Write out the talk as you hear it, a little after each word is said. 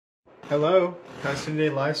Hello, Custom Day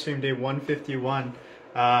Livestream Day 151.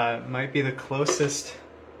 Might be the closest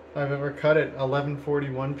I've ever cut it.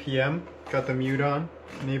 11:41 p.m. Got the mute on.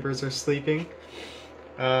 Neighbors are sleeping.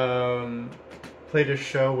 Played a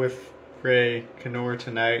show with Ray Canor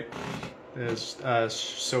tonight. It's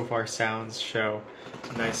So Far Sounds show. It's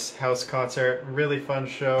a nice house concert. Really fun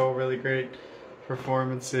show. Really great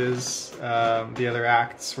performances. The other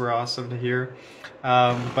acts were awesome to hear.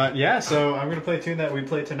 But yeah, so I'm gonna play a tune that we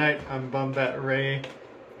played tonight. I'm bummed that Ray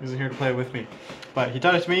isn't here to play it with me, but he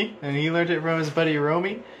taught it to me, and he learned it from his buddy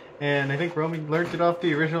Romy, and I think Romy learned it off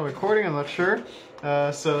the original recording. I'm not sure.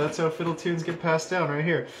 So that's how fiddle tunes get passed down right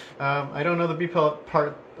here. I don't know the B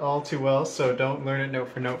part all too well, so don't learn it note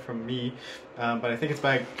for note from me. But I think it's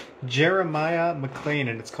by Jeremiah McLane,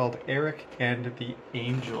 and it's called Eric and the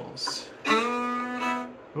Angels.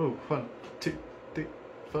 Ooh, 1, 2, 3,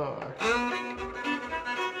 4.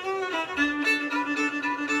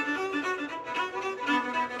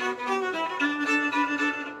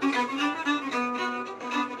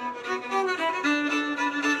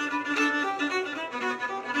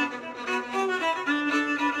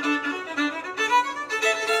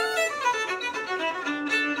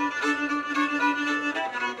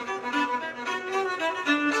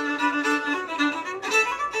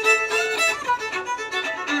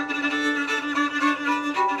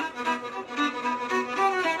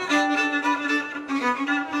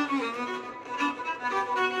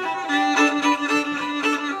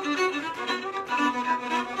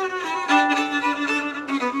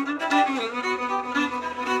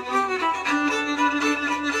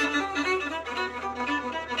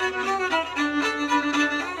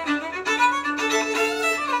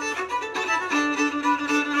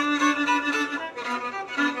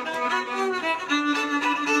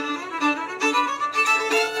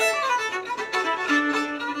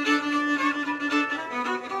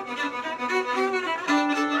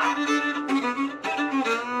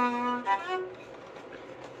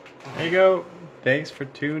 There you go. Thanks for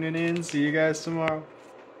tuning in. See you guys tomorrow.